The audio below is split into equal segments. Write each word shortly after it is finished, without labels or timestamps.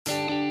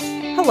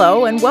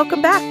Hello and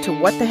welcome back to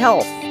What the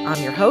Health.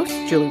 I'm your host,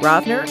 Julie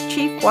Rovner,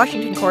 Chief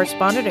Washington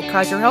Correspondent at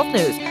Kaiser Health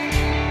News.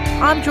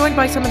 I'm joined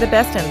by some of the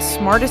best and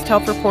smartest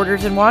health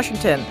reporters in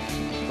Washington.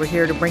 We're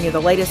here to bring you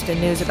the latest in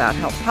news about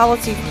health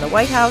policy from the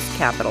White House,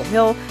 Capitol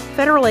Hill,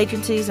 federal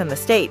agencies, and the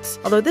states.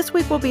 Although this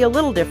week will be a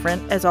little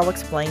different, as I'll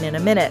explain in a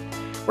minute.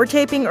 We're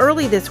taping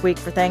early this week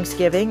for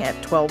Thanksgiving at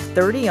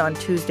 12:30 on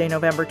Tuesday,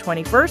 November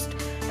 21st.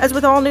 As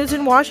with all news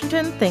in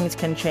Washington, things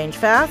can change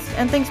fast,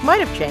 and things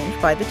might have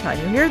changed by the time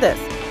you hear this.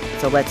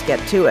 So let's get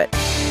to it.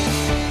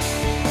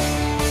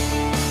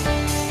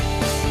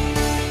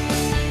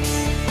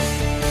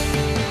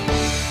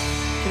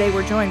 Today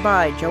we're joined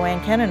by Joanne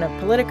Kennan of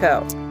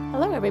Politico.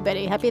 Hello,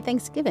 everybody. Happy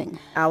Thanksgiving.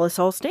 Alice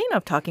Olstein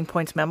of Talking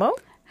Points Memo.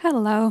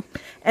 Hello.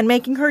 And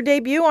making her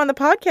debut on the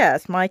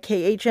podcast, my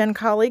KHN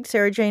colleague,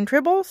 Sarah Jane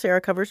Tribble.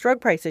 Sarah covers drug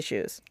price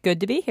issues.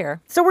 Good to be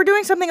here. So we're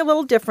doing something a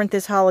little different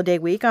this holiday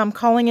week. I'm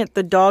calling it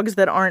the dogs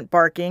that aren't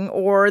barking,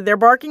 or they're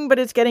barking, but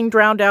it's getting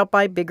drowned out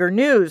by bigger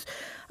news.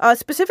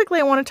 Specifically,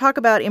 I want to talk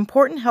about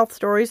important health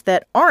stories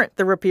that aren't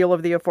the repeal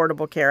of the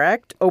Affordable Care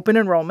Act, open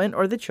enrollment,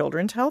 or the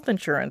Children's Health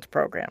Insurance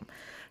Program.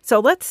 So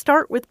let's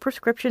start with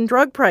prescription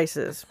drug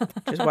prices,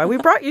 which is why we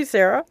brought you,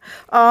 Sarah.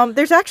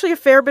 There's actually a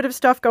fair bit of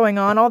stuff going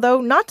on,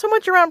 although not so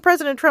much around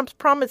President Trump's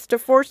promise to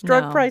force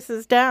drug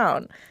prices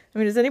down. I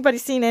mean, has anybody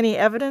seen any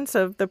evidence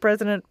of the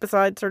president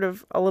besides sort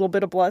of a little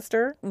bit of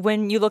bluster?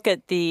 When you look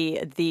at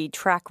the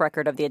track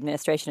record of the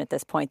administration at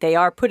this point, they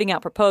are putting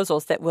out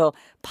proposals that will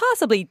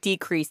possibly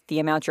decrease the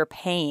amount you're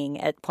paying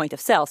at point of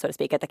sale, so to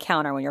speak, at the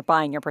counter when you're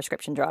buying your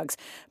prescription drugs.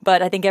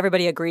 But I think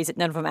everybody agrees that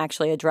none of them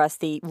actually address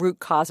the root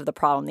cause of the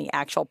problem, the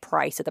actual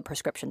price of the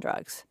prescription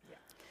drugs.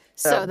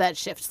 So that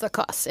shifts the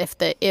costs.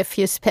 If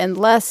you spend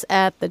less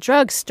at the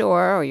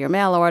drugstore or your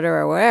mail order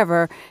or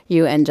wherever,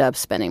 you end up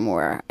spending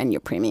more on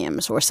your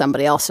premiums, or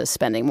somebody else is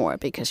spending more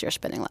because you're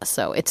spending less.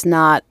 So it's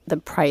not the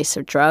price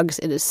of drugs.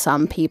 It is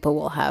some people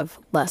will have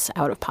less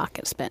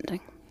out-of-pocket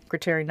spending.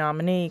 Secretary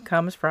nominee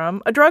comes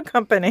from a drug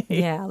company.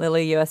 Yeah,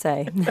 Lilly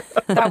USA.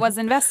 That was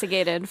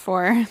investigated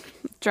for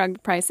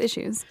drug price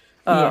issues.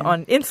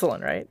 On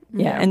insulin, right?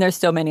 Yeah, and there's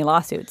still many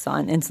lawsuits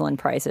on insulin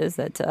prices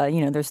that,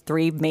 there's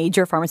three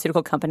major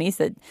pharmaceutical companies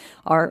that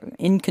are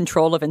in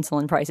control of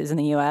insulin prices in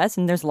the U.S.,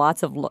 and there's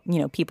lots of,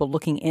 people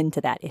looking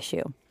into that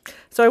issue.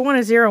 So I want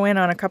to zero in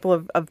on a couple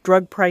of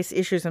drug price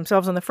issues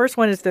themselves. And the first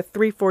one is the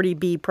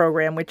 340B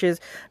program, which is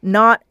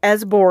not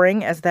as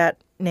boring as that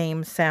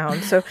name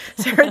sounds. So,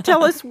 Sarah,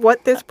 tell us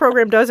what this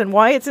program does and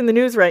why it's in the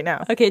news right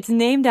now. Okay, it's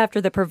named after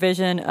the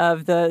provision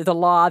of the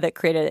law that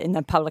created in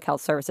the Public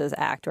Health Services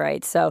Act,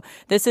 right? So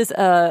this is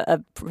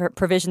a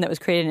provision that was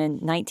created in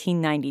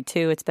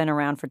 1992. It's been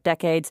around for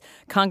decades.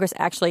 Congress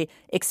actually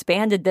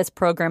expanded this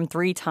program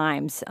 3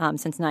 times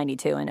since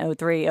 92, in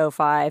 03,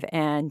 05,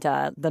 and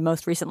the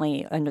most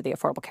recently under the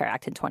Affordable Care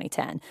Act in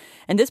 2010.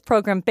 And this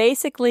program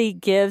basically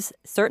gives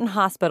certain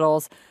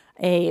hospitals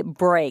a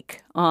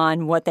break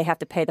on what they have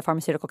to pay the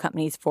pharmaceutical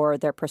companies for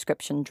their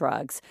prescription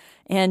drugs.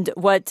 And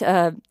what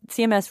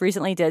CMS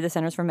recently did, the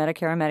Centers for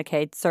Medicare and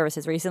Medicaid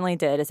Services recently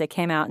did, is they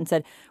came out and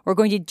said, we're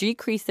going to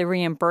decrease the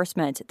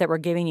reimbursement that we're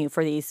giving you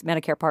for these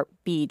Medicare Part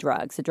B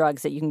drugs, the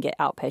drugs that you can get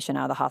outpatient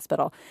out of the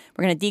hospital.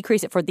 We're going to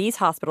decrease it for these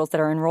hospitals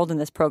that are enrolled in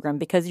this program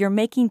because you're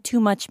making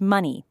too much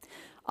money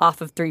off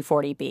of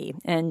 340B.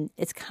 And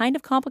it's kind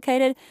of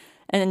complicated.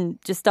 And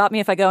just stop me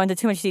if I go into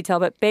too much detail,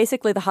 but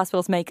basically the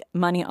hospitals make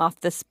money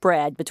off the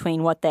spread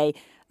between what they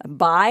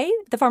buy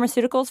the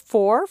pharmaceuticals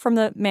for from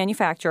the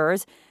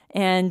manufacturers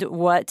and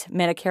what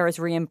Medicare is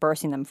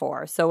reimbursing them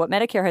for. So what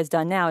Medicare has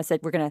done now is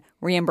said, we're going to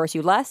reimburse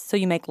you less, so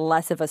you make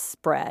less of a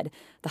spread.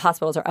 The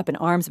hospitals are up in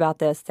arms about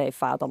this. They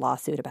filed a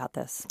lawsuit about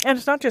this. And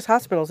it's not just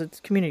hospitals. It's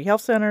community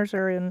health centers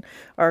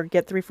or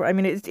get 340. I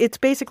mean, it's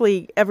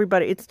basically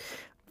everybody. It's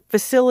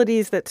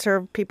facilities that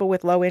serve people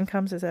with low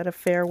incomes. Is that a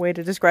fair way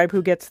to describe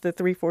who gets the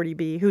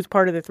 340B, who's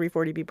part of the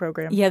 340B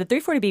program? Yeah, the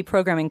 340B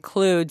program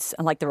includes,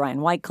 like the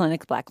Ryan White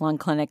clinics, Black Lung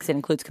clinics, it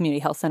includes community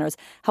health centers.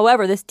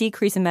 However, this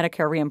decrease in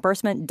Medicare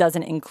reimbursement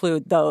doesn't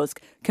include those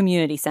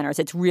community centers.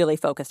 It's really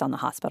focused on the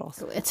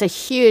hospitals. It's a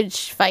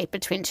huge fight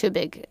between 2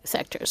 big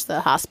sectors, the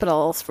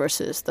hospitals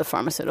versus the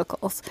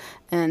pharmaceuticals.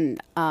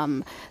 And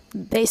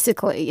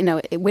basically,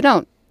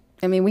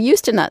 we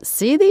used to not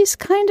see these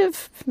kind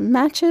of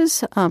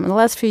matches. In the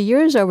last few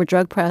years over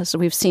drug prices,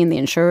 we've seen the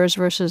insurers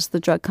versus the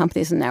drug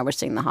companies, and now we're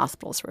seeing the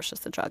hospitals versus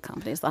the drug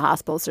companies. The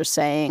hospitals are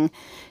saying,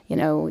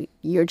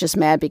 you're just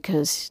mad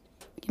because,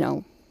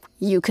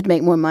 you could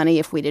make more money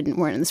if we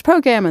weren't in this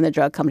program, and the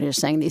drug companies are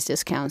saying these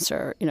discounts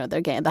are,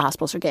 the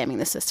hospitals are gaming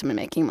the system and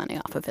making money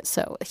off of it.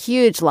 So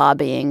huge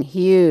lobbying,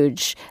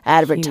 huge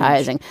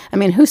advertising. Huge. I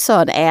mean, who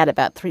saw an ad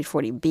about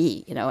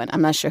 340B? And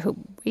I'm not sure who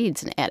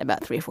reads an ad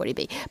about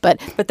 340B,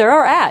 but there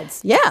are ads.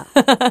 Yeah,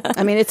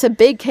 I mean, it's a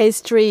big K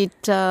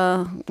Street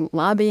lobbying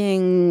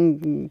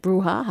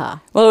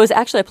brouhaha. Well, it was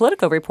actually a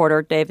Politico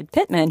reporter, David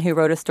Pittman, who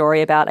wrote a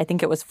story about, I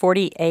think it was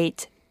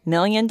 $48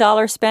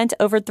 million spent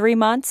over 3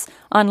 months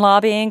on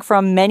lobbying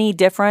from many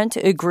different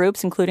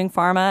groups, including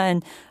pharma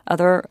and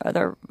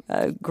other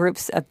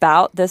groups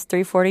about this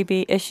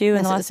 340B issue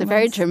in the last It's a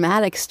very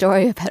dramatic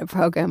story about a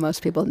program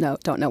most people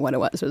don't know what it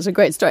was. It was a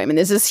great story. I mean,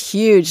 there's this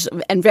huge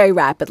and very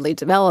rapidly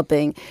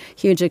developing,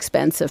 huge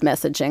expensive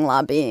messaging,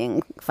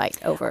 lobbying fight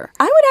over.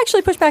 I would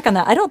actually push back on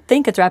that. I don't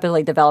think it's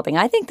rapidly developing.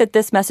 I think that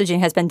this messaging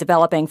has been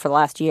developing for the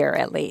last year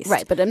at least.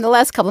 Right, but in the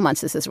last couple of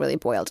months, this has really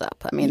boiled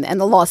up. I mean, and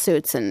the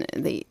lawsuits and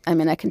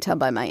I can tell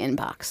by my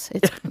inbox.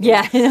 It's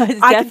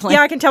definitely.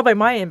 I can tell by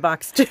my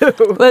inbox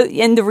too. Well,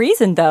 and the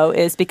reason though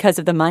is because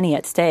of the money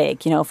at stake.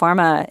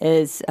 Pharma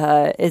is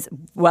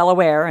well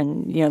aware,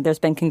 and there's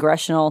been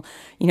congressional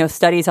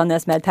studies on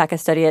this. MedPAC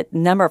has studied it. The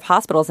number of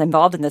hospitals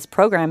involved in this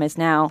program is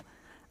now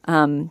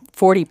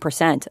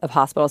 40% of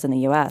hospitals in the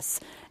U.S.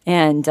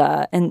 And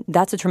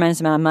that's a tremendous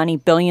amount of money.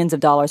 Billions of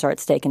dollars are at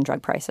stake in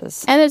drug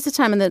prices. And it's a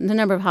time when the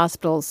number of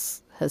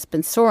hospitals has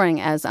been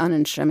soaring as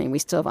uninsured. I mean, we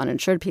still have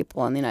uninsured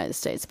people in the United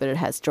States, but it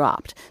has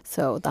dropped.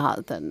 So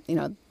the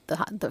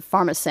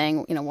pharma's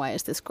saying, why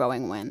is this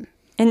growing when?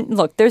 And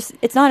look,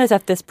 it's not as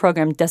if this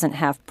program doesn't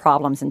have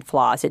problems and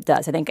flaws. It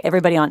does. I think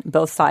everybody on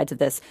both sides of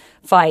this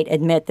fight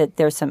admit that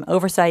there's some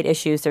oversight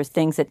issues. There's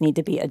things that need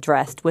to be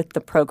addressed with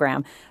the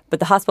program. But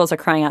the hospitals are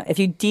crying out, if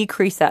you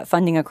decrease that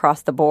funding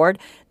across the board,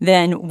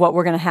 then what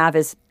we're going to have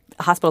is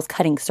hospitals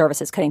cutting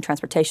services, cutting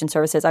transportation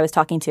services. I was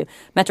talking to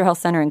Metro Health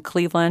Center in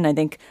Cleveland. I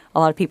think a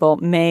lot of people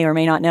may or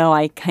may not know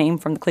I came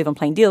from the Cleveland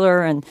Plain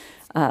Dealer and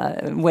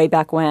way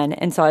back when.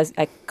 And so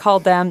I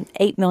called them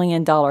 $8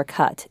 million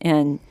cut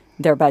in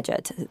their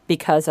budget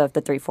because of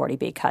the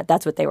 340B cut.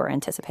 That's what they were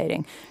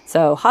anticipating.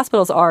 So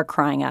hospitals are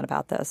crying out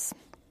about this.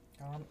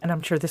 And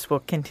I'm sure this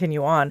will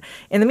continue on.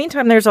 In the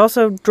meantime, there's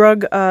also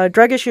drug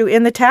issue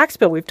in the tax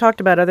bill. We've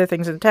talked about other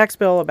things in the tax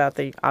bill, about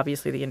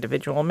obviously the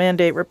individual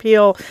mandate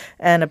repeal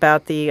and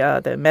about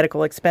the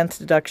medical expense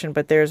deduction.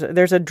 But there's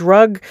a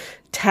drug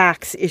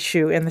tax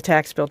issue in the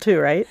tax bill too,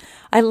 right?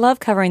 I love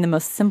covering the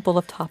most simple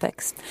of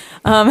topics.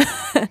 But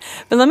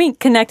let me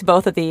connect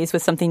both of these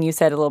with something you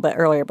said a little bit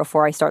earlier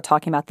before I start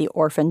talking about the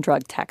orphan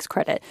drug tax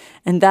credit.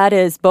 And that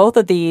is both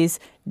of these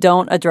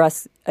don't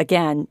address,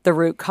 again, the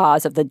root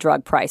cause of the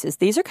drug prices.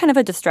 These are kind of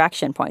a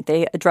distraction point.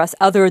 They address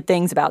other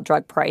things about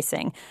drug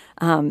pricing.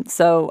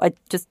 So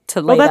just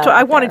to lay that's that what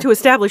I out wanted there. to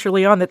establish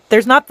early on, that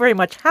there's not very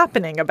much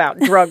happening about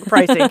drug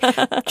pricing.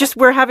 Just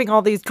we're having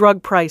all these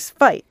drug price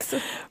fights.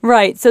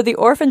 Right. So the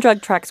orphan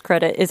drug tax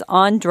credit is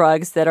on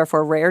drugs that are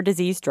for rare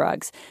disease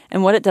drugs.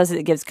 And what it does is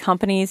it gives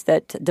companies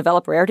that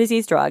develop rare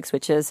disease drugs,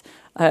 which is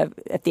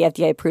if the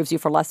FDA approves you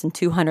for less than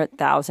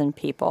 200,000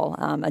 people,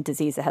 a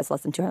disease that has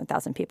less than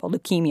 200,000 people.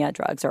 Leukemia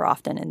drugs are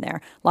often in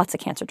there. Lots of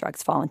cancer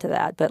drugs fall into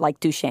that, but like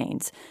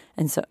Duchenne's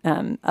and so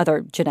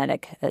other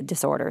genetic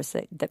disorders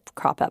that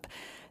crop up.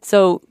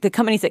 So the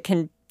companies that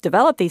can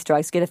develop these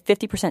drugs get a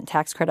 50%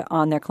 tax credit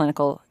on their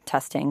clinical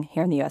testing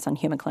here in the U.S., on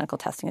human clinical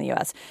testing in the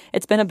U.S.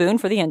 It's been a boon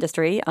for the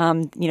industry.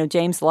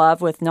 James Love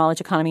with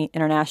Knowledge Economy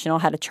International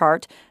had a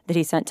chart that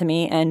he sent to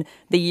me, and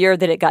the year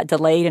that it got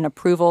delayed in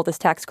approval, this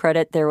tax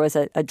credit, there was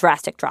a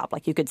drastic drop.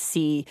 Like you could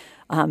see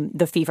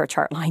the fever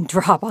chart line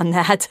drop on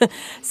that.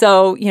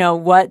 So,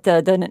 what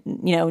the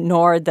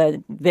NORD,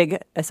 the big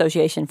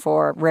association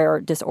for rare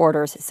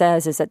disorders,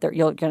 says is that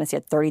you're going to see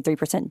a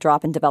 33%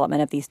 drop in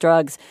development of these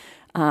drugs.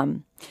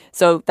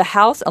 So the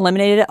House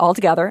eliminated it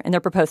altogether in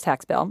their proposed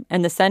tax bill,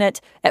 and the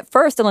Senate at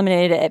first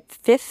eliminated it at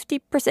 50%.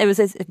 It was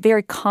a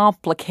very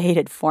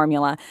complicated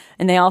formula.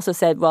 And they also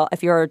said, well,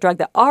 if you're a drug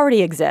that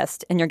already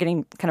exists and you're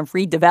getting kind of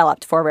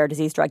redeveloped for a rare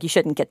disease drug, you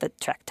shouldn't get the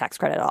tax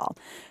credit at all.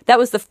 That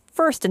was the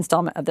first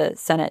installment of the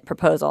Senate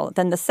proposal.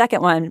 Then the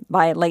second one,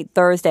 by late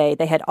Thursday,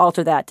 they had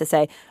altered that to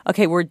say,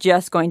 okay, we're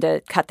just going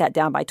to cut that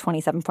down by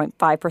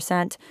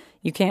 27.5%.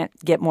 You can't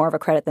get more of a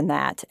credit than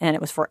that. And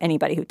it was for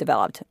anybody who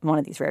developed one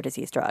of these rare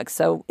disease drugs.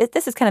 So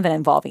this is kind of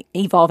an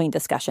evolving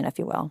discussion, if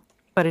you will.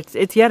 But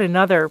it's yet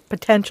another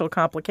potential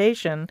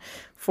complication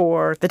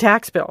for the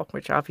tax bill,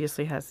 which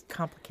obviously has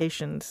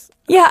complications.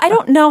 Yeah, I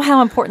don't know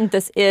how important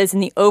this is in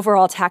the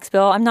overall tax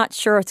bill. I'm not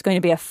sure it's going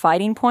to be a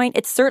fighting point.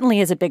 It certainly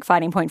is a big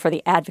fighting point for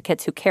the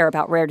advocates who care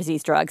about rare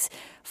disease drugs.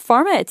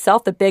 Pharma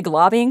itself, the big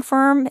lobbying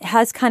firm,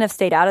 has kind of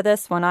stayed out of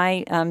this. When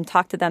I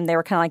talked to them, they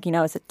were kind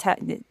of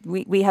like,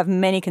 we have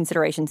many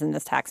considerations in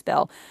this tax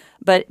bill.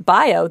 But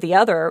Bio, the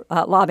other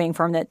lobbying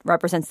firm that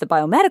represents the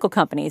biomedical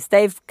companies,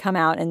 they've come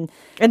out and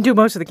do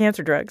most of the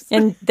cancer drugs.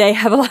 And they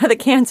have a lot of the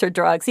cancer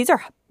drugs. These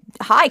are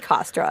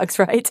high-cost drugs,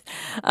 right?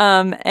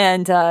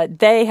 And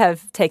they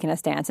have taken a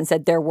stance and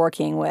said they're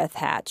working with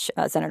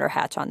Senator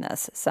Hatch on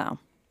this. So,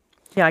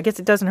 yeah, I guess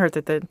it doesn't hurt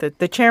that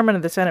the chairman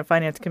of the Senate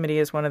Finance Committee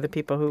is one of the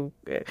people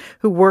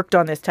who worked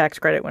on this tax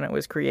credit when it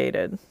was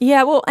created.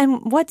 Yeah, well,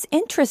 and what's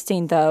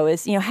interesting though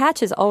is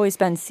Hatch has always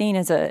been seen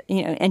as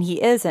and he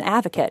is an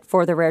advocate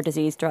for the rare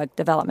disease drug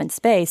development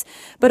space.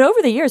 But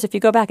over the years, if you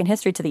go back in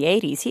history to the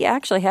 80s, he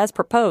actually has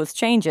proposed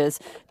changes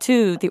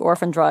to the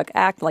Orphan Drug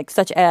Act, like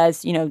such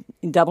as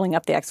doubling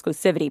up the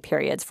exclusivity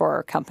periods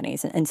for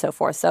companies and so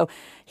forth. So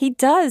he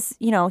does,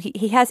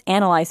 he has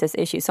analyzed this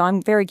issue. So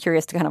I'm very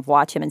curious to kind of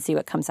watch him and see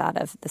what comes out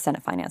of the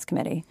Senate Finance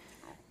Committee.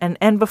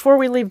 And before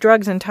we leave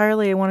drugs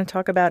entirely, I want to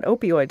talk about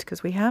opioids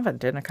because we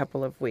haven't in a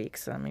couple of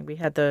weeks. I mean, we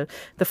had the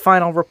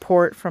final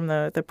report from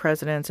the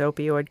president's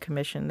opioid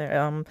commission.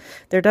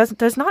 There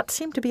does not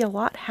seem to be a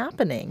lot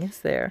happening,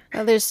 is there?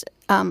 Well, there's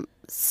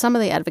some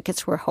of the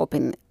advocates were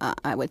hoping,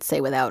 I would say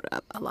without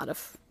a lot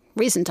of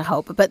reason to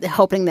hope, but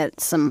hoping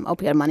that some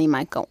opioid money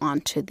might go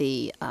on to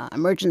the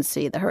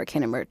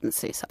hurricane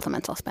emergency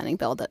supplemental spending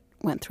bill that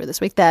went through this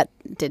week. That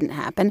didn't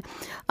happen.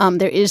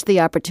 There is the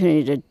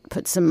opportunity to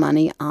put some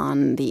money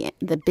on the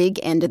big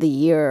end of the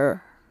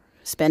year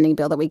spending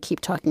bill that we keep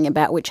talking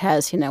about, which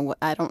has,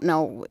 I don't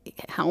know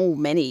how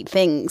many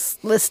things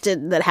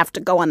listed that have to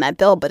go on that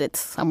bill, but it's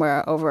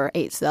somewhere over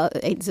 8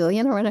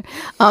 zillion or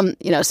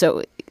whatever.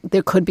 So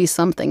there could be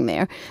something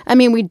there. I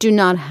mean, we do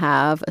not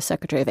have a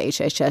secretary of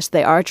HHS.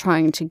 They are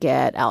trying to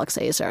get Alex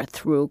Azar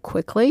through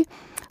quickly.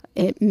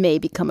 It may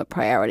become a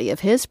priority of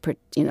his,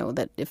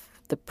 that if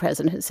the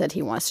president has said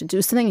he wants to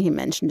do something, he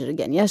mentioned it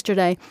again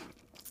yesterday,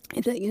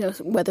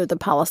 whether the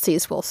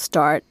policies will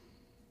start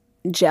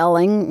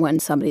gelling when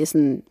somebody is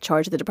in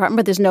charge of the department.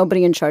 But there's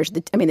nobody in charge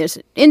of there's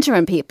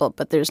interim people,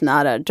 but there's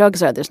not a drug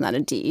czar, there's not a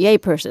DEA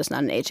person, there's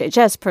not an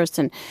HHS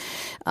person.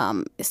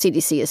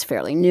 CDC is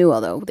fairly new,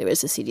 although there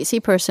is a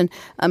CDC person.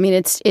 I mean,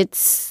 it's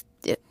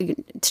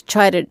to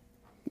try to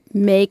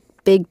make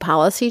big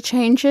policy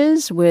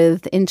changes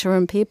with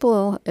interim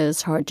people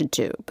is hard to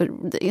do. But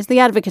the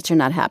advocates are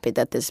not happy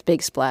that this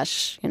big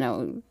splash,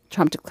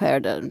 Trump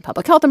declared a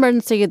public health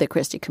emergency, the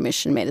Christie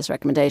Commission made its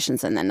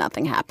recommendations, and then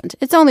nothing happened.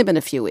 It's only been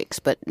a few weeks,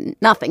 but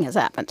nothing has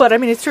happened. But, I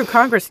mean, it's true.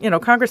 Congress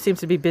seems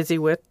to be busy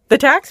with the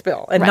tax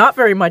bill and not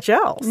very much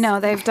else. No,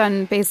 they've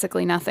done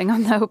basically nothing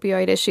on the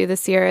opioid issue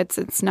this year.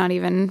 It's not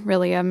even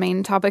really a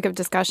main topic of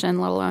discussion,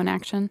 let alone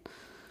action.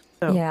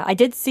 Yeah, I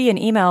did see an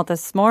email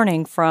this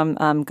morning from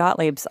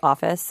Gottlieb's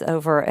office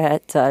over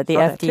at the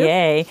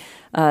FDA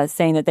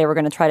saying that they were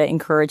going to try to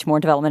encourage more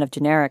development of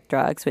generic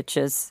drugs, which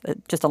is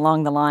just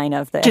along the line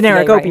of the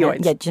generic FDA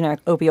opioids. Yeah, generic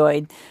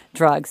opioid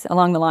drugs,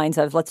 along the lines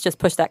of let's just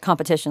push that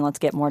competition, let's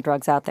get more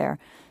drugs out there.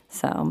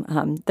 So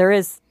there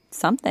is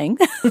something.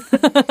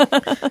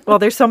 Well,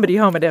 there's somebody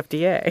home at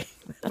FDA,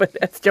 but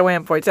as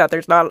Joanne points out,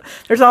 there's not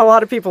a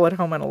lot of people at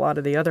home in a lot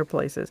of the other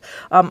places.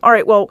 All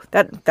right, well,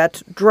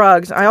 that's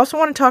drugs. I also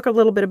want to talk a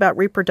little bit about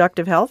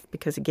reproductive health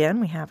because,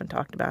 again, we haven't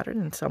talked about it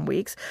in some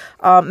weeks.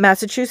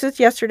 Massachusetts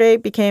yesterday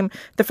became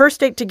the first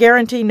state to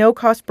guarantee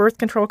no-cost birth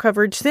control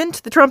coverage since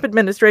the Trump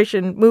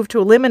administration moved to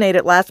eliminate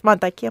it last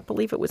month. I can't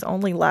believe it was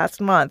only last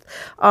month.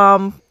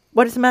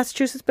 What does the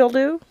Massachusetts bill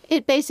do?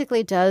 It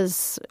basically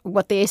does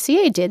what the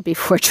ACA did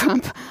before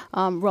Trump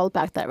rolled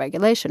back that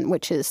regulation,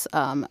 which is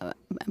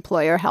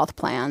employer health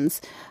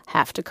plans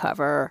have to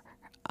cover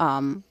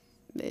most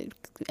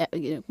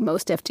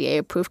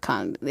FDA-approved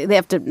they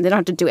don't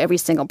have to do every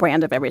single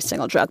brand of every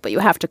single drug, but you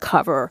have to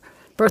cover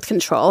birth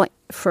control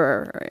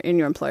in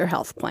your employer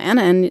health plan,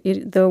 and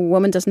the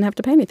woman doesn't have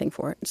to pay anything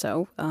for it.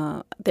 So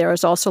there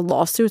is also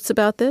lawsuits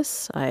about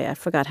this. I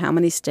forgot how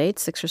many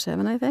states, 6 or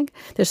 7, I think.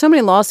 There's so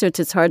many lawsuits,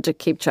 it's hard to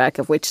keep track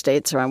of which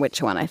states are on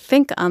which one. I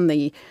think on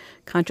the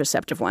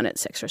contraceptive one,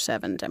 it's 6 or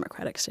 7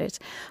 Democratic states.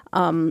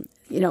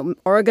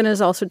 Oregon has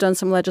also done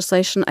some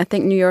legislation. I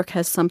think New York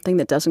has something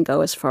that doesn't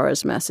go as far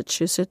as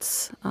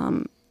Massachusetts.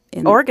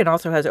 Oregon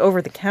also has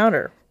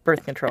over-the-counter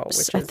birth control,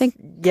 which I think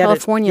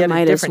California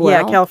might as well.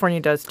 Yeah, California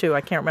does too. I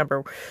can't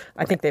remember.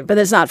 I think but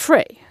it's not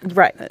free,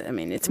 right? I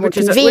mean, it's more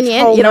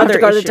convenient. You don't have to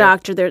go to the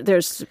doctor.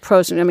 There's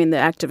pros. The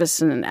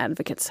activists and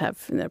advocates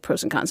have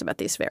pros and cons about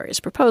these various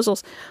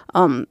proposals.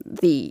 I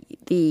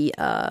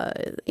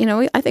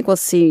think we'll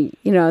see.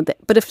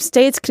 But if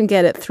states can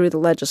get it through the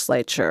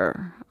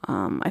legislature,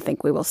 I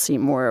think we will see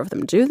more of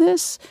them do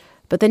this.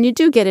 But then you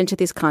do get into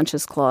these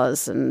conscience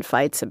clause and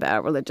fights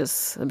about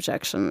religious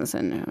objections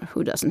and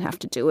who doesn't have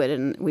to do it.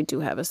 And we do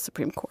have a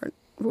Supreme Court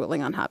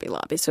ruling on Hobby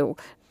Lobby. So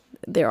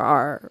there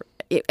are,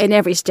 in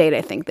every state,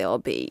 I think there will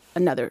be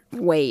another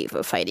wave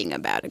of fighting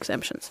about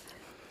exemptions.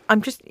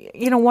 I'm just,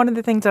 one of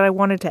the things that I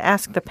wanted to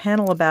ask the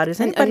panel about is...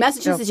 In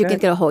Massachusetts, you can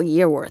get a whole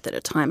year worth at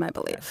a time, I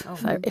believe.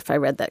 If I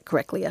read that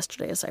correctly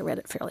yesterday, as I read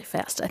it fairly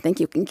fast. I think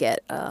you can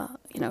get,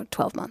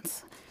 12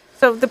 months.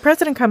 So the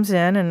president comes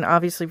in, and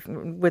obviously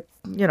with,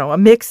 a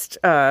mixed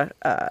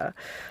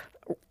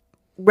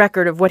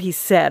record of what he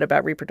said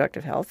about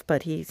reproductive health,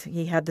 but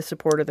he had the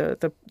support of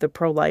the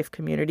pro-life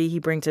community. He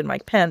brings in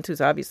Mike Pence,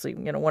 who's obviously,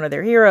 one of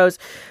their heroes.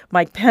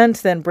 Mike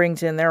Pence then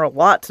brings in, there are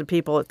lots of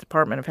people at the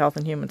Department of Health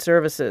and Human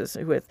Services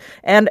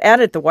and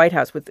at the White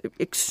House with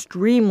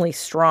extremely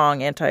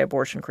strong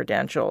anti-abortion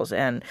credentials,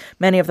 and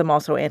many of them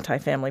also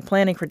anti-family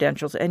planning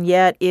credentials. And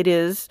yet it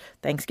is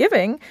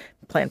Thanksgiving.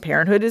 Planned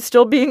Parenthood is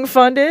still being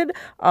funded.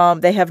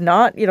 They have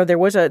not, there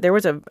was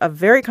a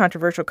very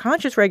controversial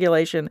conscious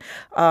regulation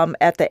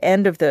at the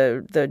end of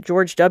the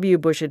George W.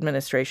 Bush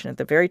administration, at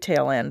the very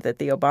tail end, that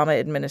the Obama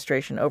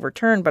administration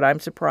overturned. But I'm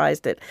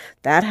surprised that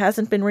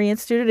hasn't been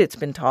reinstituted. It's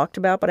been talked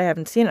about, but I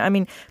haven't seen it. I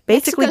mean,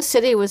 basically, Mexico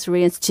City was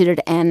reinstituted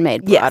and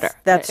made broader. Yes,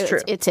 that's true.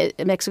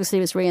 Mexico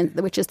City was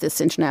which is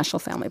this international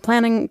family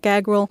planning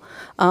gag rule,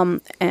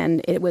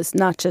 and it was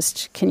not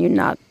just can you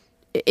not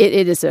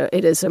it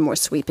is a more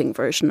sweeping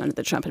version under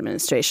the Trump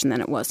administration than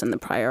it was in the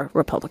prior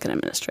Republican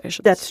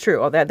administration. That's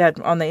true. That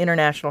on the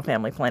international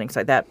family planning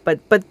side, but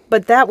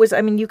that was,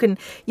 I mean,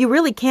 you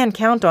really can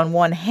count on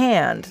one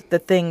hand the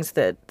things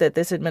that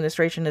this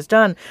administration has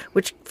done,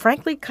 which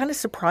frankly kind of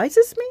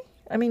surprises me.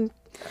 I mean,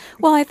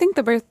 well, I think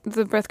the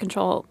birth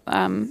control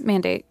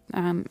mandate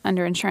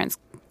under insurance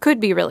could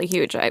be really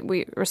huge.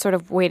 We were sort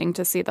of waiting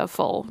to see the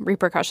full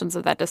repercussions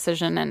of that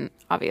decision, and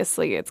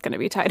obviously it's going to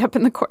be tied up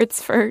in the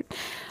courts for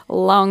a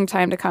long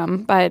time to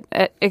come. But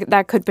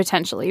that could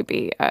potentially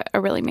be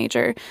a really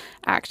major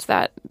act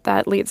that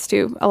leads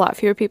to a lot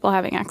fewer people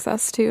having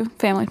access to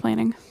family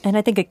planning. And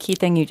I think a key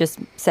thing you just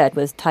said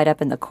was tied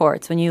up in the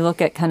courts. When you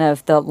look at kind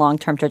of the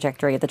long-term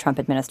trajectory of the Trump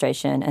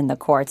administration and the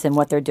courts and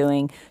what they're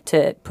doing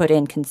to put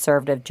in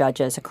conservative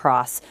judges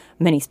across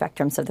many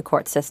spectrums of the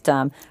court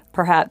system,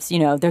 perhaps,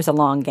 there's a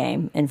long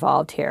game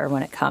involved here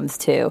when it comes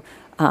to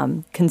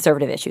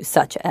conservative issues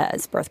such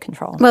as birth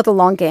control. Well, the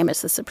long game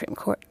is the Supreme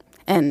Court.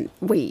 And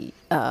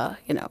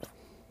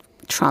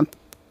Trump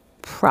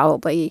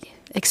probably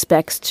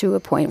expects to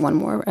appoint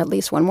at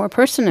least one more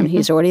person. I mean,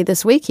 he's already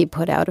this week, he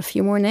put out a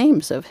few more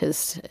names of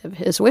his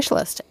wish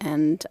list.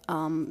 And,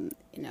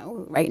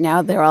 right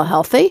now they're all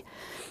healthy,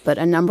 but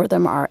a number of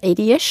them are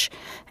 80-ish.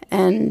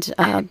 And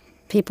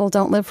people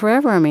don't live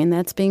forever. I mean,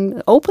 that's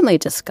being openly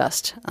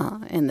discussed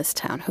in this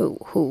town.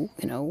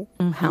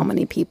 How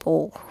many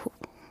people,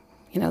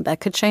 that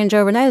could change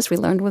overnight, as we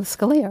learned with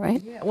Scalia,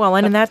 right? Yeah, well,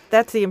 and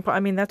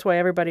that's why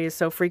everybody is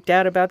so freaked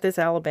out about this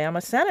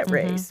Alabama Senate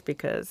race,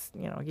 because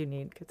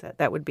because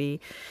that would be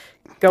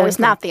going. That's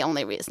not the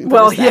only reason.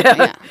 Well,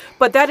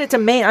 but that it's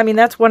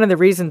that's one of the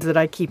reasons that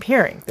I keep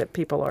hearing that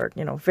people are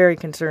very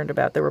concerned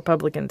about the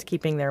Republicans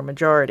keeping their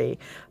majority.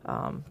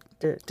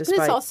 Despite.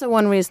 It's also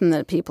one reason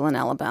that people in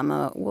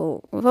Alabama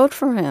will vote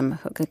for him.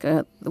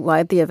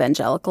 Why the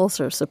evangelicals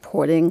are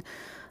supporting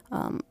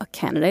a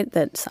candidate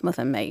that some of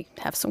them may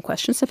have some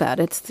questions about.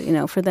 It's,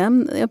 for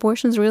them,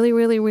 abortion is really,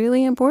 really,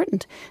 really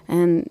important.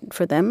 And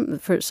for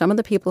some of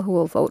the people who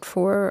will vote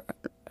for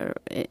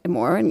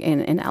more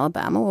in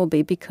Alabama will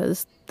be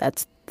because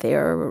that's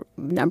their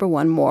number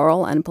one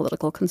moral and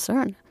political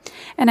concern.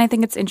 And I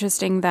think it's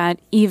interesting that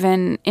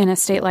even in a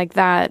state like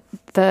that,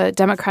 the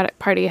Democratic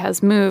Party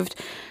has moved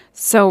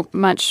so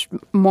much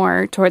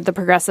more toward the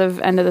progressive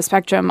end of the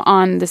spectrum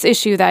on this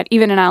issue that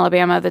even in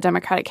Alabama, the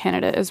Democratic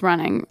candidate is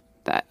running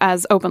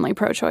as openly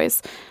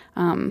pro-choice,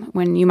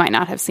 when you might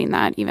not have seen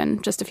that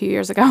even just a few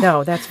years ago.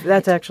 No,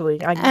 that's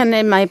actually... And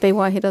it might be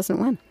why he doesn't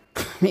win.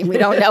 I mean, we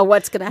don't know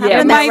what's going to happen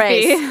in that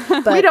race.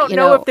 But, we don't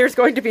know if there's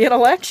going to be an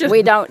election.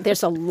 We don't.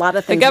 There's a lot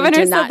of things the governor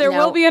we do said not there know.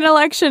 will be an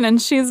election,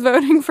 and she's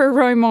voting for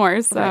Roy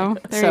Moore. So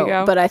there you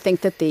go. But I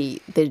think that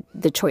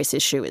the choice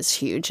issue is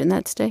huge in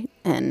that state,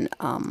 and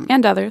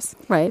others.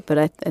 Right. But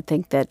I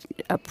think that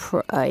a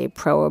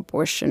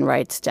pro-abortion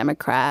rights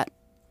Democrat,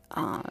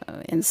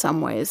 in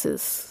some ways,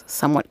 is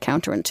somewhat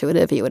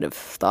counterintuitive. You would have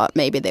thought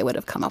maybe they would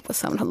have come up with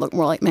someone who looked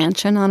more like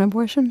Manchin on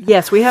abortion.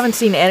 Yes, we haven't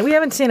seen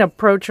a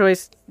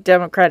pro-choice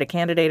Democratic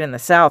candidate in the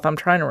South. I'm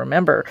trying to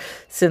remember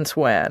since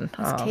when.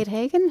 Was Kate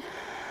Hagan?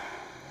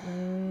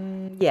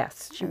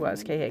 Yes, she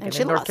was Kate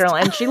Hagan in North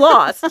Carolina, and she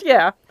lost.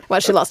 Yeah. Well,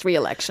 she lost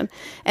re-election,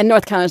 and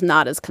North Carolina is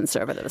not as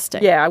conservative a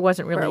state. Yeah, I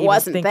wasn't really. Or it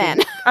wasn't thinking,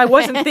 then. I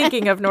wasn't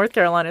thinking of North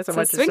Carolina so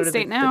much as swing sort of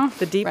state now.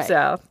 The deep Right.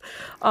 South.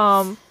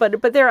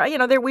 But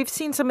there we've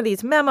seen some of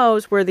these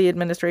memos where the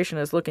administration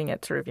is looking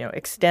at sort of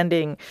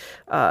extending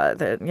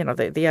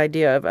the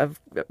idea of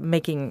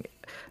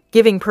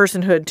giving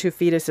personhood to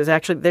fetuses.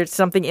 Actually, there's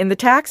something in the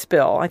tax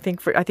bill. I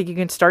think you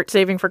can start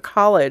saving for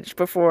college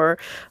before,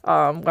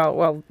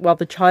 while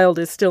the child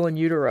is still in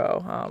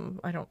utero.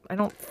 I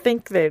don't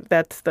think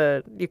that's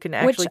you can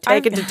actually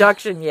take a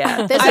deduction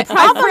yet. There's a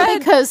problem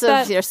because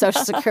of your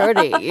Social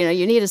Security.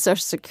 You need a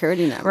Social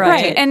Security number.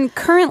 Right. And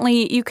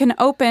currently, you can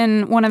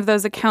open one of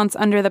those accounts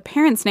under the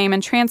parent's name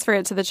and transfer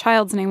it to the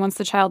child's name once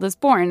the child is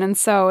born. And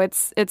so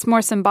it's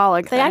more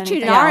symbolic. They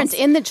actually aren't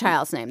in the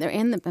child's name. They're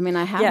in the. I mean,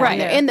 I have. Yeah. Right.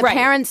 They're in the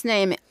parent's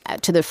name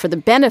for the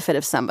benefit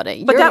of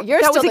somebody. But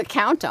you're still the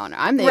account owner.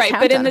 I'm the account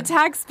owner. But in the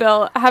tax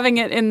bill, having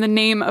it in the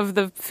name of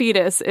the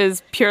fetus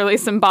is purely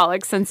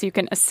symbolic, since you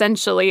can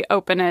essentially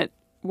open it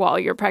while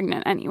you're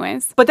pregnant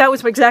anyways. But that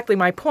was exactly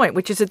my point,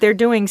 which is that they're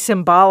doing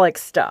symbolic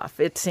stuff,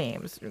 it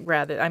seems,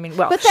 rather. I mean,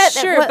 well, but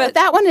but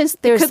that one is,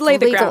 there's could lay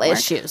the legal groundwork.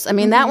 issues. I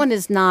mean, that one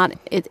is not,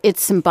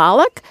 it's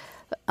symbolic,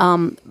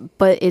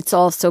 but it's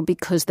also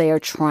because they are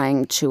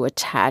trying to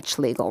attach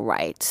legal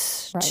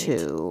rights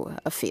to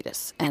a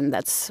fetus, and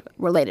that's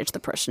related to the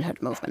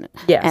personhood movement.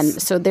 Yes.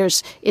 And so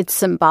it's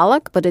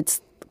symbolic, but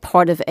it's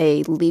part of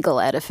a legal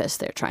edifice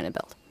they're trying to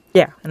build.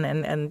 Yeah,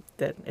 and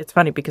it's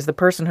funny because the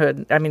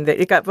personhood, I mean,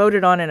 it got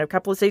voted on in a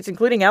couple of states,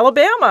 including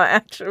Alabama,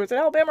 actually. Was it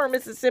Alabama or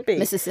Mississippi?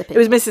 Mississippi. It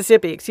was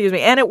Mississippi, excuse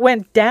me. And it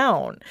went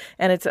down.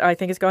 And I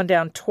think it's gone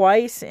down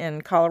twice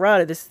in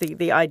Colorado. This is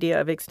the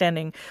idea of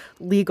extending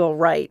legal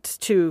rights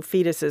to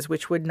fetuses,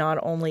 which would not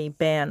only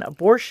ban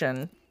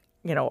abortion,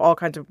 all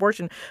kinds of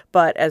abortion,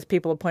 but as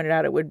people have pointed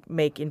out, it would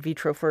make in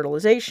vitro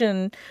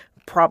fertilization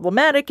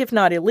problematic, if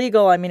not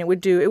illegal. I mean,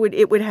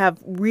 it would have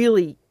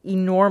really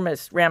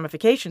enormous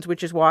ramifications,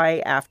 which is why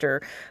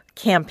after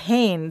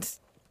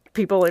campaigns,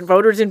 people and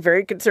voters in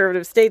very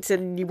conservative states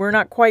said, we're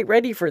not quite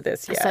ready for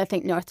this yet. So I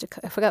think North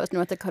Dakota, I forgot it was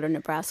North Dakota or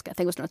Nebraska. I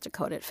think it was North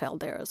Dakota. It failed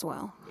there as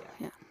well.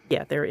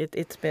 Yeah,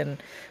 it's been,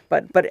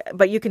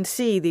 but you can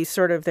see these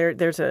sort of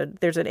there's an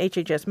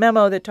HHS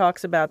memo that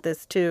talks about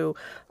this too.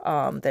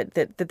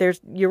 That there's,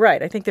 you're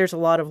right. I think there's a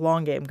lot of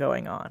long game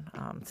going on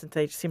since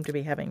they seem to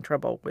be having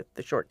trouble with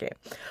the short game.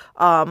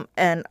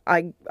 And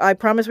I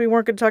promised we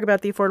weren't going to talk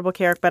about the Affordable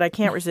Care Act, but I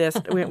can't resist.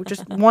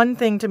 Just one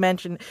thing to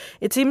mention: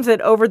 it seems that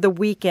over the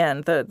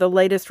weekend, the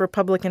latest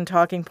Republican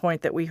talking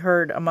point that we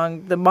heard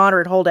among the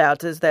moderate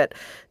holdouts is that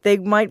they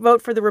might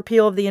vote for the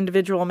repeal of the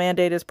individual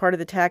mandate as part of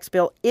the tax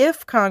bill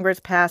if Congress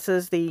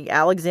passes the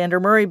Alexander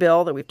Murray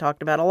bill that we've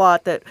talked about a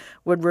lot that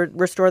would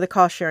restore the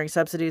cost-sharing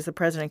subsidies the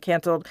president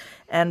canceled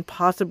and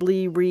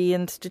possibly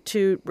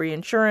reinstitute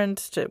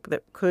reinsurance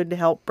that could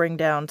help bring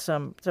down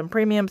some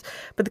premiums.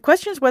 But the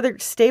question is whether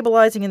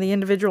stabilizing in the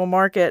individual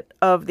market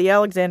of the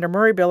Alexander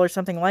Murray bill or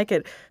something like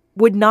it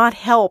would not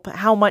help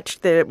how much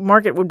the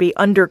market would be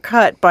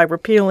undercut by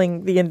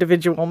repealing the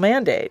individual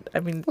mandate. I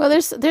mean, well,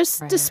 there's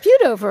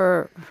dispute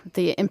over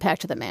the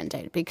impact of the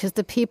mandate because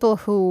the people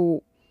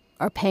who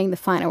are paying the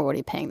fine are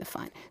already paying the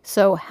fine.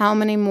 So how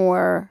many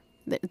more?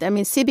 I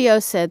mean,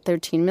 CBO said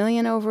 13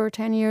 million over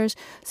 10 years.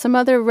 Some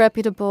other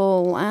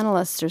reputable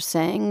analysts are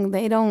saying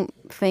they don't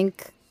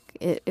think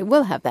it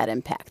will have that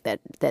impact,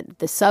 that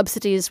the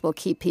subsidies will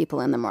keep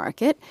people in the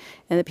market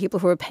and the people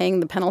who are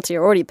paying the penalty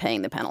are already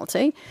paying the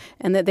penalty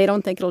and that they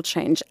don't think it'll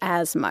change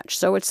as much.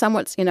 So it's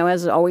somewhat,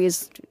 as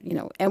always,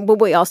 and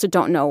we also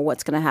don't know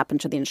what's going to happen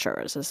to the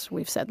insurers, as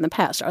we've said in the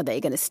past. Are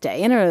they going to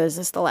stay in or is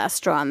this the last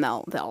straw and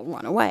they'll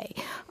run away?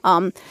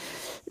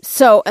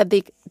 So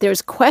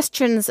there's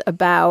questions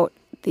about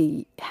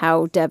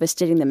how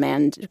devastating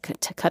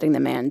cutting the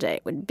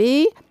mandate would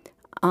be.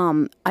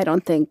 I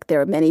don't think there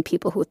are many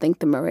people who think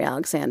the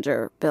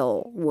Murray-Alexander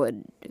bill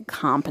would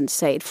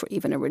compensate for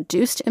even a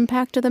reduced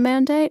impact of the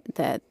mandate,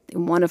 that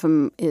one of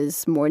them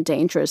is more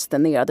dangerous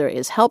than the other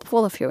is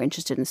helpful if you're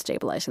interested in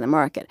stabilizing the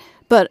market.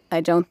 But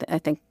I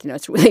think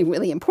it's really,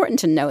 really important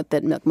to note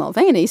that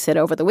Mulvaney said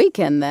over the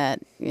weekend that,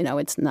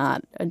 it's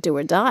not a do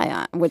or die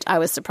on, which I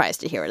was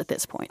surprised to hear it at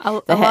this point. A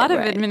lot of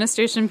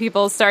administration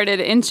people started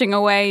inching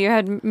away. You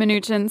had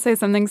Mnuchin say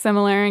something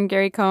similar and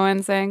Gary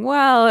Cohen saying,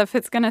 well, if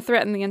it's going to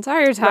threaten the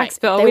entire tax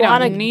bill, we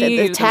don't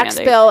need the tax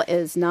bill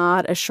is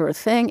not a sure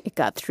thing.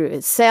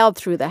 It sailed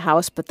through the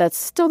House, but that's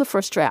still the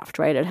first draft,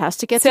 right? It has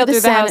to get through the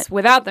Senate. House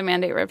without the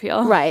mandate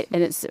repeal. Right.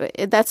 And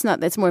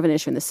that's more of an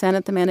issue in the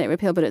Senate, the mandate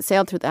repeal, but it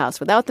sailed through the House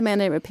without the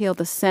mandate repeal.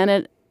 The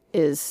Senate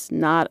is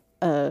not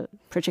a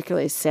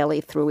particularly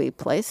saily-through-y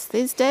place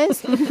these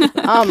days.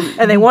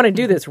 And they want to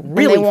do this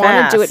really fast. They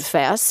want to do it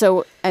fast.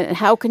 So and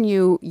how can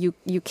you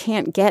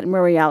can't get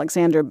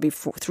Murray-Alexander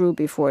through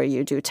before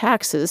you do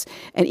taxes.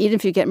 And even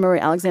if you get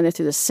Murray-Alexander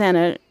through the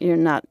Senate, you're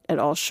not at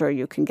all sure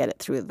you can get it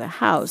through the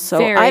House.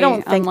 So I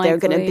don't think they're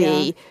going to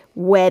be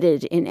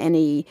wedded in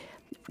any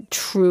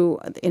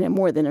in a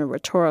more than a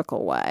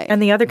rhetorical way.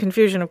 And the other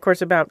confusion, of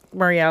course, about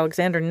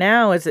Murray-Alexander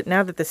now is that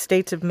now that the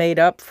states have made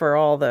up for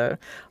all the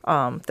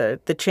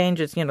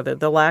changes,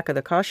 the lack of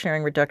the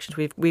cost-sharing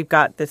reductions, we've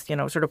got this,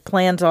 sort of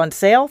plans on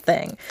sale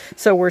thing.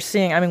 So we're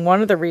seeing,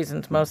 one of the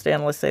reasons most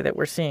analysts say that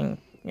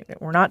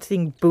we're not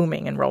seeing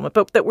booming enrollment,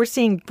 but that we're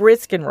seeing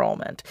brisk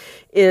enrollment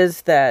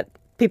is that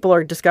people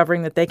are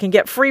discovering that they can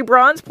get free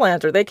bronze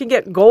plans or they can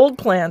get gold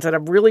plans at a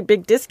really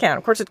big discount.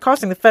 Of course, it's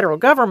costing the federal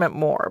government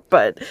more,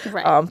 but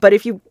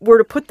if you were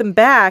to put them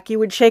back, you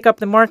would shake up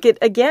the market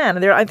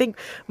again. I think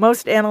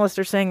most analysts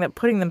are saying that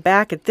putting them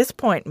back at this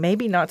point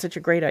maybe not such a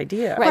great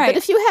idea. Right. But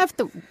if you have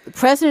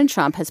President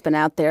Trump has been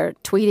out there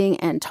tweeting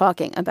and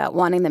talking about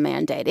wanting the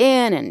mandate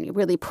in and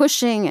really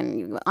pushing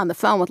and on the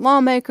phone with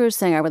lawmakers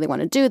saying, I really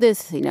want to do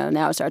this.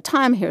 Now is our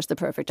time. Here's the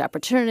perfect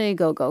opportunity.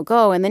 Go, go,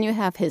 go. And then you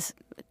have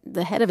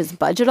the head of his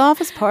budget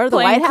office, part of the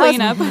White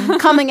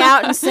House, coming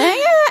out and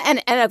saying,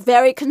 and a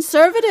very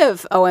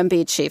conservative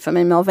OMB chief.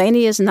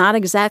 Mulvaney is not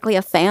exactly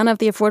a fan of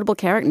the Affordable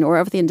Care Act nor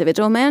of the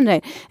individual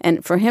mandate.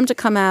 And for him to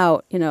come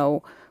out,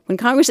 when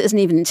Congress isn't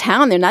even in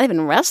town, they're not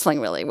even wrestling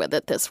really with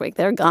it this week.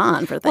 They're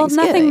gone for Thanksgiving.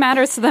 Well, nothing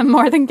matters to them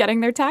more than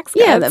getting their tax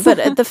cuts. Yeah,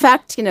 but the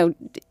fact,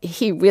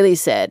 he really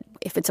said,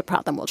 if it's a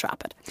problem, we'll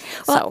drop it.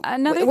 Well,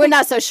 so we're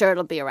not so sure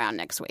it'll be around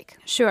next week.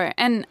 Sure.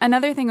 And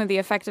another thing with the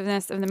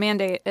effectiveness of the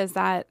mandate is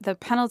that the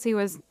penalty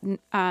was,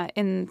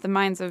 in the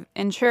minds of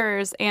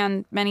insurers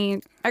and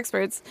many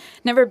experts,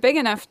 never big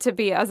enough to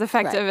be as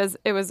effective as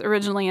it was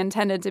originally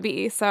intended to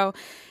be. So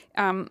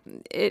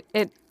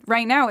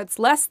right now, it's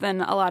less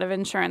than a lot of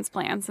insurance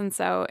plans. And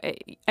so,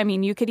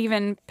 you could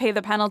even pay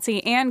the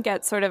penalty and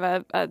get sort of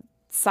a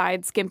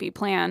side skimpy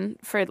plan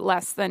for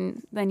less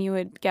than you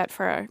would get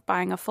for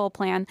buying a full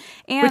plan.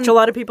 Which a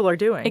lot of people are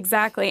doing.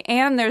 Exactly.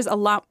 And there's a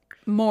lot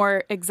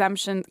more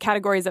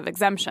categories of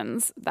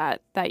exemptions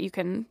that you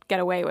can get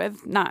away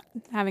with not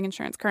having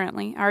insurance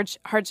currently,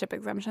 hardship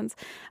exemptions.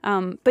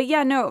 But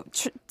yeah, no,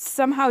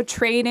 somehow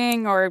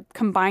trading or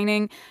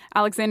combining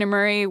Alexander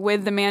Murray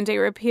with the mandate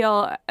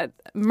repeal.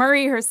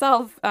 Murray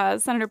herself,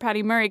 Senator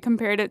Patty Murray,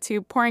 compared it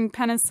to pouring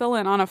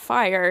penicillin on a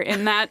fire,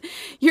 in that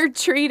you're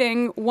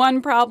treating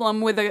one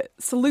problem with a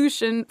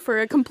solution for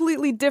a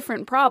completely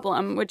different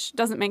problem, which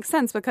doesn't make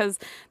sense because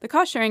the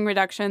cost-sharing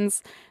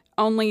reductions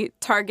only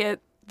target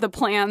the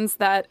plans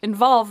that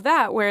involve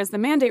that, whereas the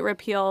mandate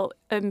repeal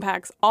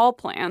impacts all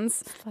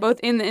plans, both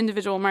in the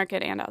individual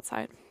market and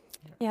outside.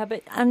 Yeah,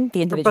 but on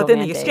the individual But then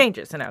mandate. the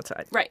exchanges and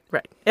outside. Right.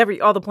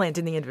 All the plans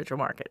in the individual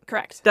market.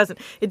 Correct.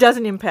 It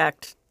doesn't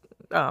impact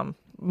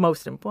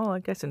most, I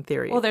guess in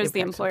theory. Well, there's it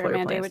the impacts employer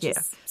mandate, plans. which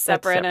is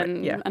separate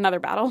and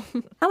another battle.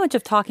 How much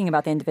of talking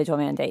about the individual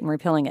mandate and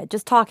repealing it,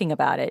 just talking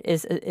about it,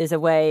 is a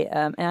way,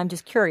 and I'm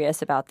just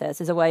curious about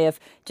this, is a way of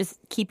just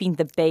keeping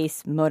the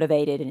base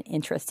motivated and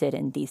interested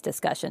in these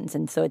discussions.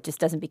 And so it just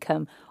doesn't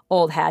become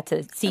old hat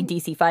to see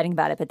D.C. fighting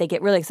about it, but they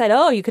get really excited.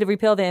 Oh, you could have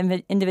repealed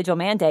the individual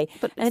mandate.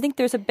 And I think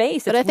there's a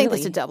base. But I think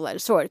it's a double-edged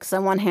sword, because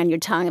on one hand, you're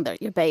telling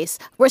about your base,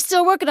 we're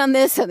still working on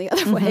this, and the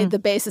other way, the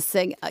base is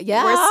saying, We're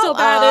still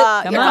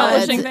bad at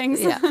accomplishing things.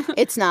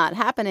 It's not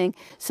happening.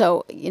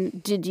 So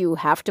did you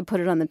have to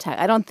put it on the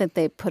tax? I don't think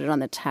they put it on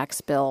the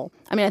tax bill.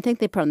 I mean, I think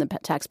they put it on the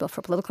tax bill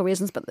for political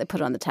reasons, but they put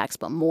it on the tax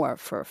bill more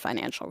for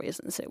financial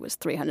reasons. It was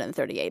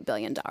 $338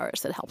 billion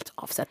that helped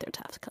offset their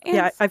tax cuts.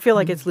 Yeah, I feel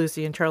like it's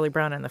Lucy and Charlie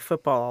Brown and the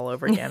football all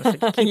over again. So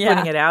keep putting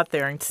it out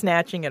there and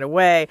snatching it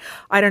away.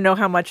 I don't know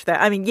how much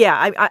that. I mean,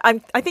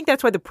 I think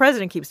that's why the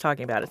president keeps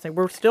talking about it. It's like,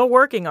 we're still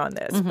working on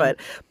this, but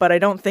I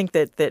don't think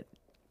that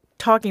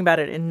talking about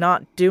it and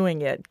not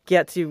doing it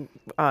gets you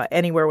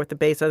anywhere with the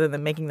base other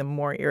than making them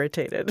more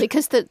irritated.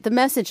 Because the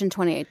message in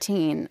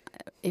 2018,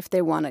 if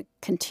they want to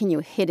continue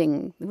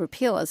hitting the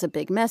repeal as a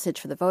big message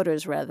for the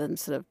voters rather than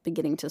sort of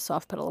beginning to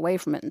soft pedal away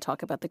from it and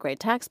talk about the great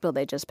tax bill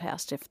they just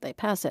passed, if they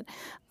pass it,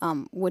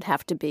 would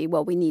have to be,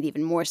 well, we need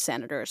even more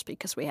senators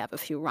because we have a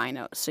few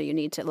rhinos. So you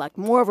need to elect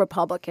more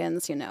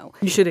Republicans, You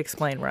should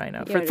explain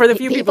rhino for the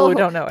few people who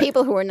don't know it.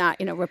 People who are not,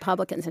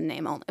 Republicans in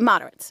name only,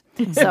 moderates.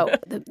 So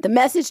the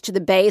message to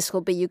the base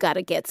will be you got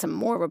to get some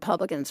more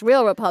Republicans,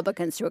 real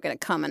Republicans who are going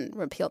to come and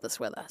repeal this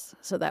with us.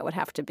 So that would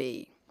have to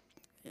be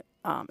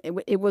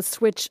it will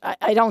switch.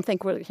 I don't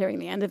think we're hearing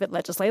the end of it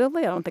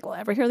legislatively. I don't think we'll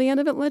ever hear the end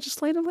of it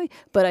legislatively.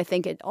 But I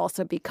think it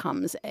also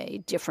becomes a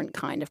different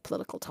kind of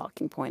political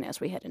talking point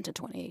as we head into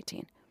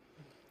 2018.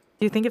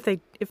 Do you think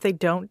if they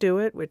don't do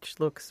it, which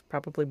looks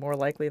probably more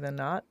likely than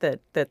not,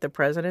 that the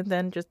president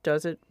then just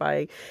does it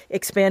by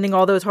expanding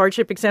all those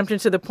hardship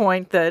exemptions to the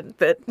point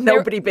that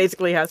nobody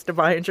basically has to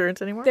buy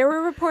insurance anymore? There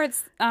were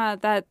reports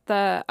that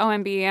the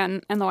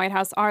OMB and the White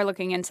House are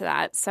looking into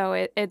that.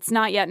 So it's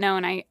not yet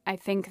known. I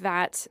think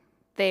that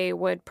they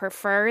would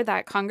prefer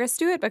that Congress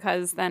do it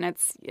because then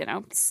it's,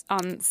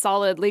 on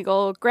solid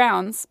legal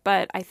grounds.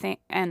 But I think,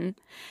 and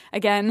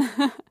again,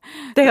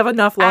 they have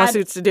enough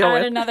lawsuits to deal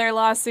with. Add another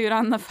lawsuit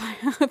on the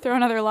fire, throw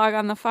another log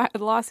on the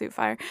lawsuit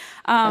fire.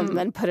 And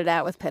then put it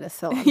out with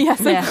penicillin.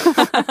 Yes. Yeah.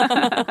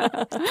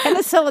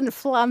 Penicillin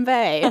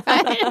flambe.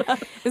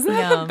 Isn't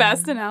that the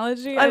best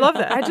analogy? I love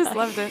that. I just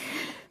loved it.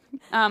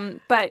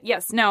 But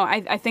yes, no,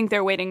 I think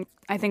they're waiting.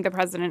 I think the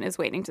president is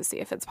waiting to see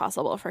if it's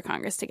possible for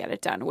Congress to get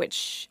it done,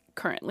 which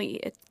currently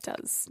it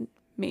does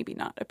maybe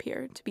not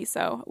appear to be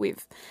so.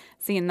 We've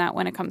seen that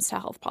when it comes to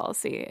health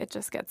policy, it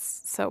just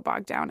gets so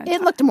bogged down.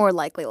 It looked more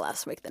likely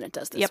last week than it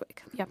does this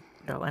week. Yep.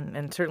 Well,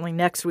 and certainly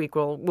next week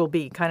will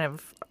be kind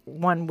of,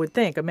 one would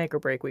think, a make or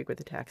break week with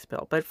the tax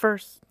bill. But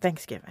first,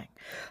 Thanksgiving.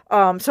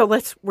 So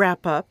let's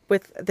wrap up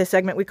with the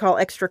segment we call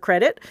Extra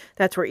Credit.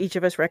 That's where each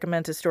of us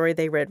recommends a story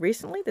they read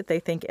recently that they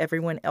think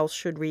everyone else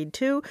should read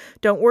too.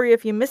 Don't worry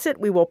if you miss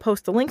it. We will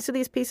post the links to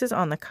these pieces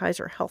on the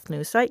Kaiser Health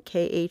News site,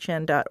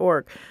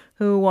 khn.org.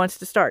 Who wants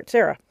to start?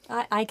 Sarah.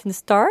 I can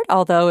start,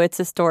 although it's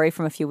a story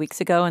from a few weeks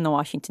ago in the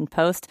Washington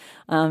Post.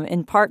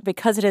 In part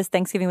because it is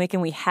Thanksgiving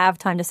weekend, we have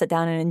time to sit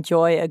down and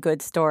enjoy a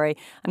good story.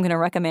 I'm going to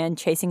recommend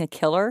Chasing a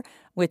Killer,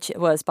 which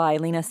was by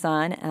Lena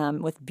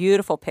Sun, with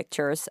beautiful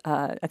pictures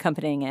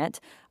accompanying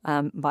it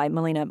by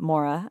Melina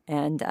Mora.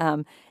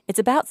 And it's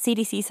about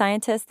CDC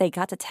scientists. They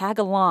got to tag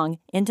along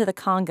into the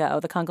Congo.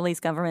 The Congolese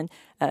government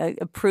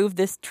approved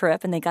this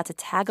trip, and they got to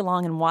tag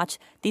along and watch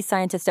these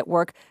scientists at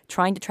work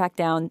trying to track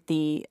down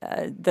the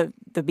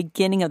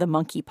beginning of the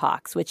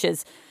monkeypox, which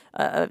is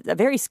a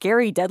very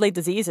scary, deadly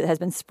disease that has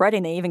been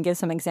spreading. They even give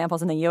some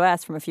examples in the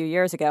U.S. from a few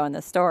years ago in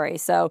the story.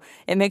 So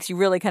it makes you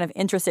really kind of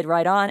interested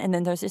right on. And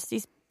then there's just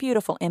these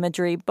beautiful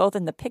imagery, both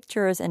in the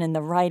pictures and in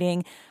the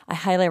writing. I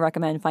highly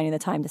recommend finding the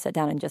time to sit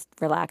down and just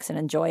relax and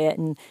enjoy it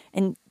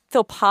and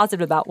feel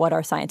positive about what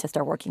our scientists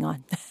are working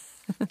on.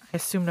 I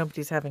assume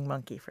nobody's having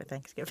monkey for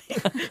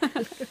Thanksgiving.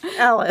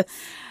 Alice.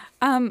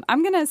 I'm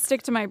going to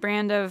stick to my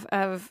brand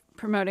of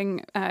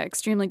promoting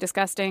extremely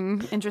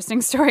disgusting,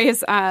 interesting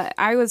stories.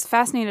 I was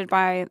fascinated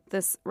by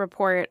this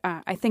report.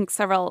 I think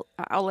several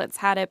outlets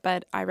had it,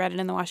 but I read it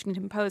in the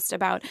Washington Post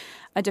about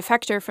a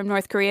defector from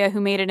North Korea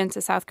who made it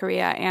into South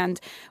Korea. And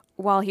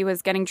while he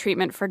was getting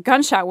treatment for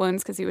gunshot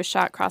wounds because he was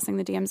shot crossing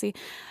the DMZ,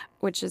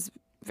 which is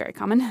very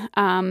common,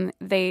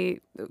 they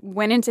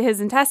went into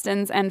his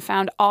intestines and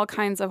found all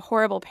kinds of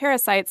horrible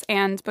parasites.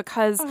 And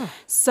because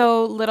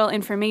so little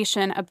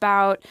information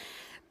about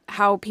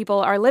how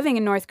people are living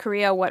in North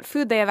Korea, what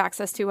food they have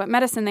access to, what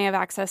medicine they have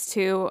access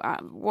to,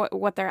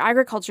 what their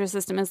agriculture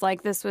system is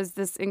like, this was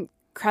this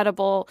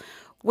incredible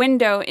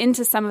window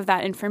into some of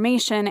that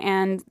information.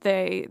 And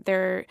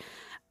they're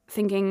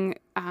thinking,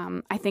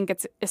 I think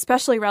it's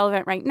especially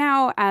relevant right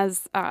now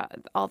as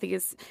all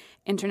these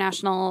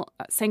international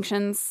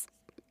sanctions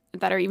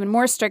that are even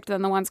more strict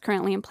than the ones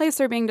currently in place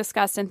are being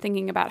discussed, and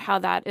thinking about how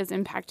that is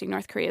impacting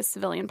North Korea's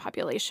civilian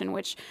population,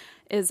 which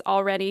is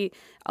already,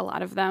 a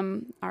lot of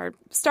them are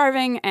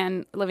starving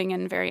and living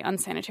in very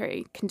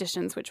unsanitary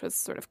conditions, which was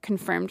sort of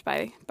confirmed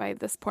by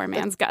this poor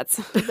man's guts.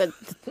 The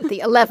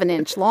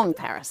 11-inch long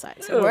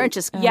parasites. They weren't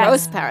just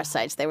gross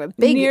parasites. They were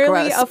big,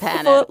 nearly gross a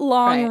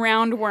foot-long right.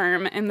 round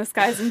worm in this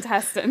guy's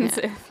intestines,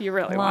 if you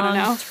really want to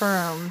know.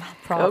 Long-term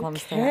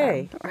problems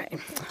there. Right.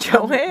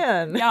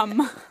 Joanne.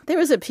 Yum. There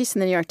was a piece in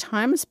the New York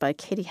Times by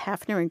Katie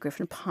Hafner and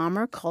Griffin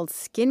Palmer called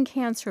Skin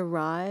Cancer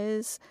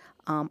Rise,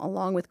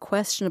 along with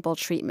questionable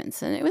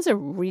treatments. And it was a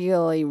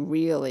really,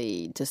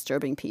 really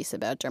disturbing piece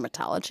about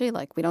dermatology.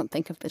 Like, we don't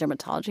think of the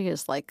dermatology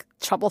as like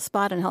trouble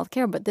spot in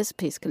healthcare, but this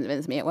piece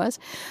convinced me it was.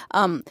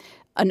 An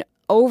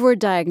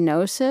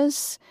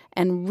overdiagnosis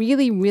and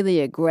really, really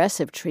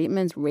aggressive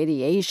treatments,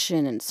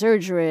 radiation and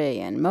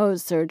surgery and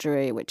Mohs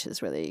surgery, which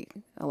is really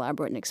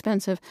elaborate and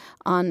expensive,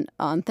 on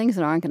things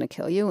that aren't going to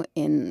kill you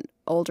in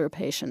older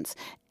patients.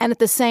 And at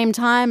the same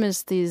time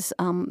as these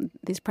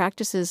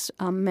practices,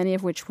 many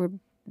of which were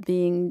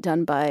being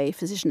done by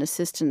physician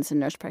assistants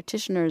and nurse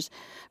practitioners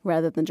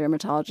rather than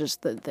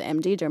dermatologists, the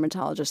MD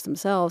dermatologists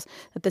themselves,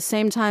 at the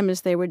same time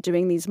as they were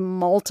doing these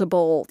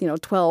multiple,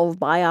 12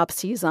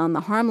 biopsies on the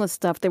harmless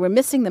stuff, they were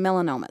missing the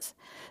melanomas.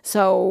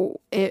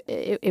 So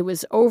it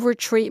was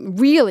overtreatment,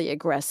 really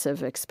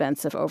aggressive,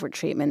 expensive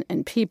overtreatment,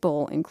 and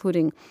people,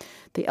 including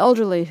the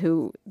elderly,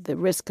 who the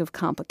risk of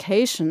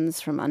complications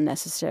from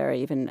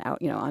unnecessary,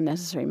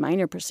 unnecessary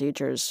minor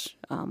procedures.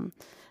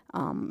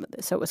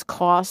 So it was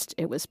cost,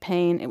 it was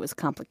pain, it was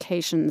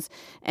complications.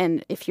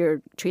 And if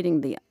you're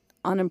treating the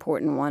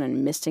unimportant one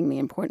and missing the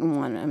important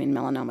one,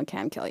 melanoma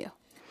can kill you.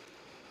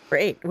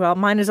 Great. Well,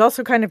 mine is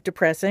also kind of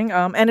depressing,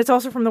 and it's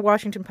also from the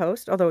Washington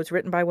Post, although it's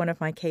written by one of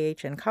my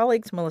KHN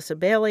colleagues, Melissa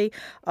Bailey.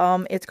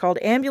 It's called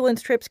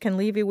Ambulance Trips Can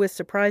Leave You with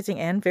Surprising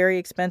and Very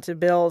Expensive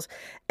Bills,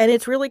 and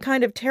it's really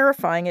kind of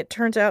terrifying. It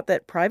turns out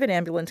that private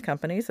ambulance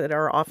companies, that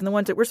are often the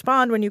ones that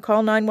respond when you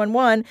call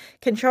 911,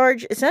 can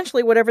charge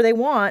essentially whatever they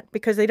want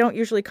because they don't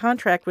usually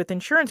contract with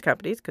insurance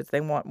companies because they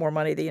want more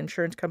money the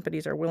insurance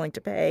companies are willing to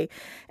pay.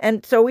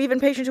 And so even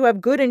patients who have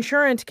good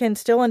insurance can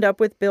still end up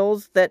with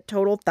bills that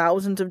total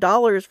thousands of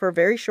dollars for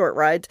very short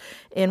rides.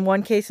 In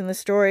one case in the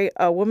story,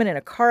 a woman in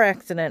a car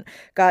accident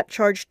got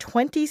charged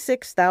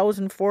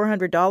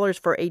 $26,400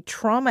 for a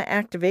trauma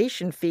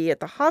activation fee at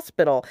the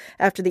hospital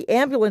after the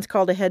ambulance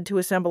called ahead to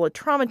assemble a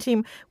trauma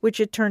team, which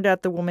it turned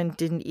out the woman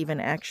didn't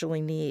even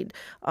actually need.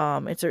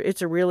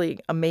 It's a really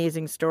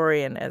amazing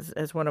story, and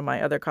as one of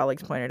my other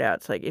colleagues pointed out,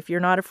 it's like if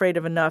you're not afraid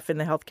of enough in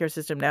the healthcare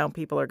system now,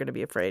 people are going to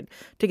be afraid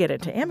to get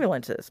into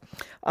ambulances.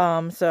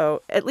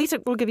 So at least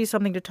it will give you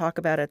something to talk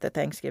about at the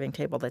Thanksgiving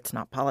table that's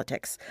not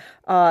politics.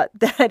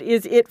 That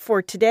is it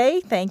for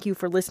today. Thank you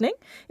for listening.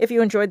 If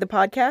you enjoyed the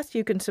podcast,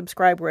 you can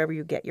subscribe wherever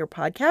you get your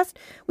podcast.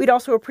 We'd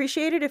also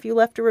appreciate it if you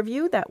left a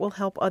review. That will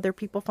help other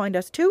people find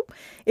us too.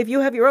 If you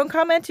have your own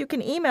comments, you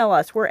can email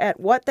us. We're at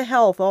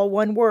whatthehealth, all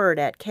one word,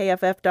 at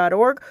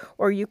kff.org,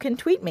 or you can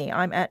tweet me.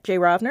 I'm at Jay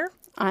Rovner.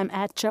 I'm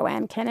at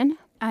Joanne Kennan.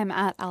 I'm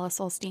at Alice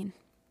Olstein.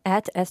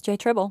 At SJ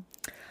Tribble.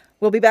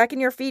 We'll be back in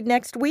your feed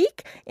next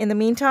week. In the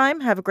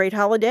meantime, have a great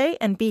holiday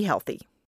and be healthy.